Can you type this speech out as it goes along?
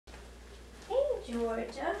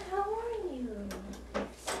Georgia, how are you?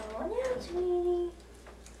 Oh, now, sweetie.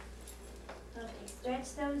 Okay,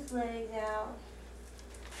 stretch those legs out.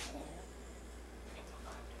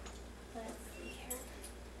 Let's see here.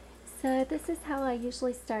 So this is how I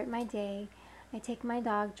usually start my day. I take my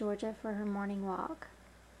dog, Georgia, for her morning walk.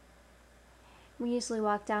 We usually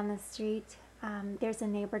walk down the street. There's a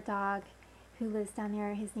neighbor dog who lives down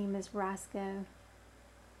there. His name is Roscoe.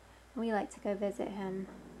 We like to go visit him.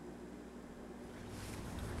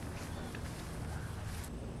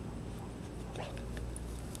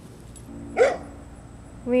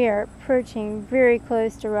 We are approaching very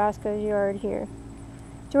close to Roscoe's yard here.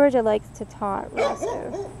 Georgia likes to taunt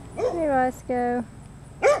Roscoe. Hey, Roscoe.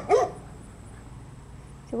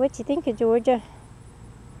 So what you think of Georgia?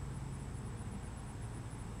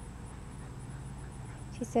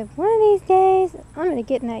 She said, one of these days, I'm going to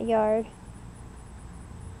get in that yard.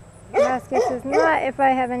 Roscoe says, not if I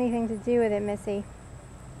have anything to do with it, Missy.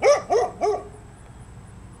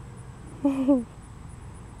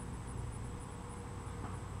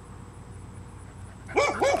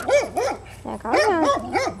 Now calm down.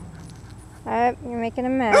 Alright, you're making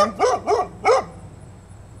him mad.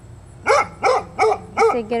 I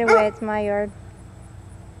said, get away, it's my yard.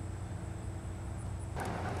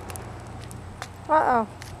 Uh-oh.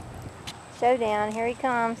 Showdown, here he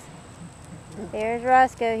comes. There's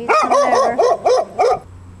Roscoe, he's coming over.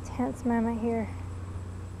 Tense moment here.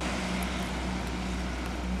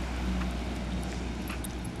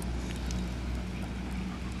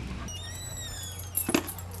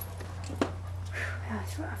 That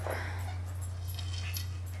was rough.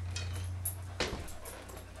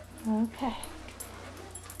 Okay.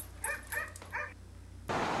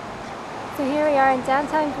 So here we are in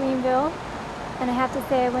downtown Greenville, and I have to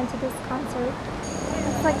say I went to this concert.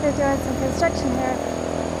 Looks like they're doing some construction here.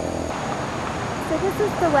 So this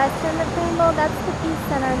is the west end of Greenville. That's the Peace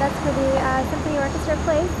Center. That's where the Symphony Orchestra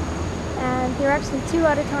plays. And there are actually two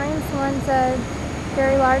auditoriums. One's a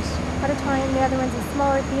very large auditorium. The other one's a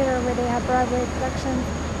smaller theater where they have Broadway productions.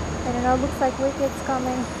 And it all looks like Wicked's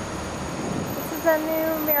coming. This is a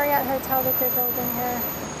new Marriott hotel that they're building here.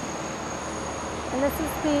 And this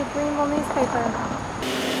is the Greenville newspaper.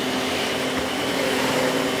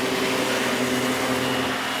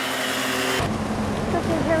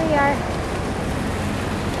 Okay, here we are.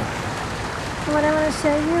 And what I want to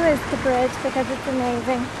show you is the bridge because it's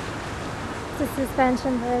amazing. It's a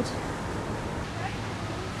suspension bridge.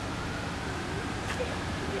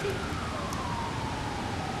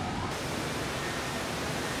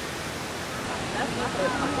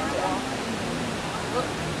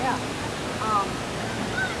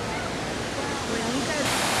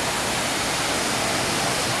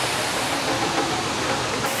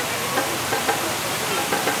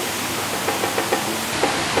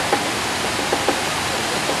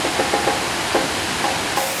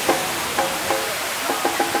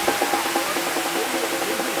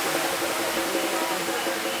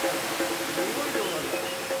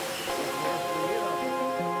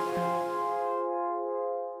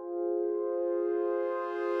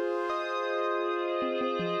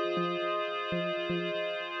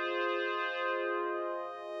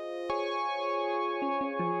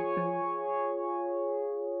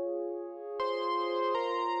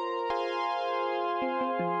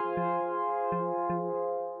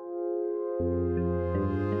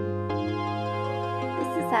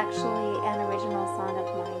 This is actually an original song of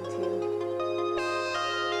mine too.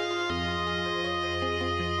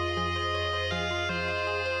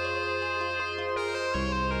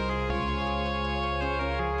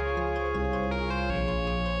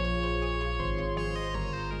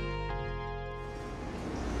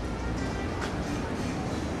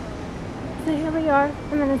 So here we are.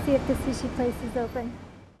 I'm going to see if the sushi place is open.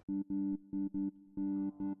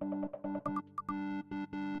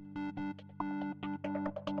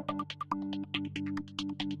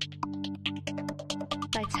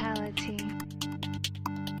 Vitality.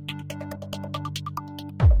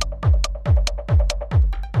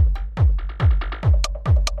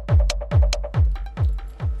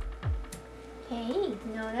 Hey,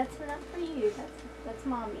 no, that's not for you. That's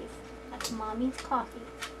mommy's. That's mommy's coffee.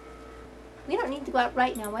 We don't need to go out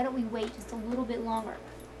right now. Why don't we wait just a little bit longer?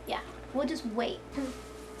 Yeah, we'll just wait.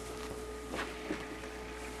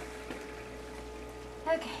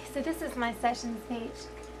 Okay, so this is my sessions page.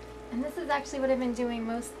 And this is actually what I've been doing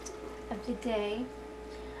most of the day.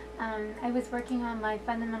 I was working on my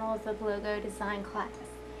fundamentals of logo design class.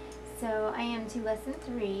 So I am to lesson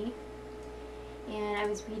 3, and I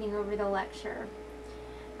was reading over the lecture.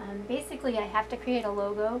 Basically, I have to create a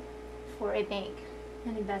logo for a bank,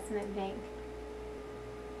 an investment bank.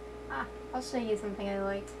 I'll show you something I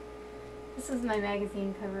liked. This is my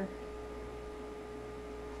magazine cover.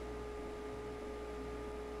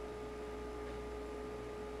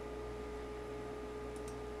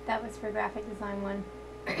 That was for graphic design one.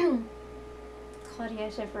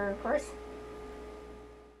 Claudia Schiffer, of course.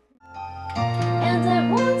 And I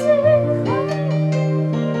want to climb,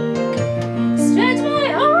 stretch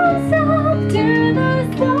my arms up to the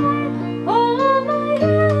sky, hold my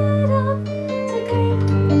head up to greet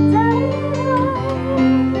the daylight.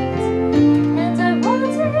 And I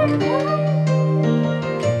want to climb,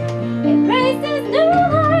 embrace this new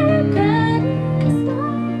life that is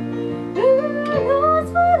mine. Who knows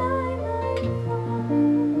what I might find?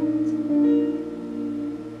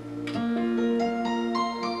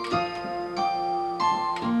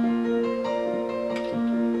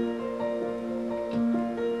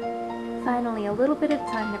 Finally, a little bit of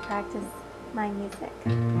time to practice my music.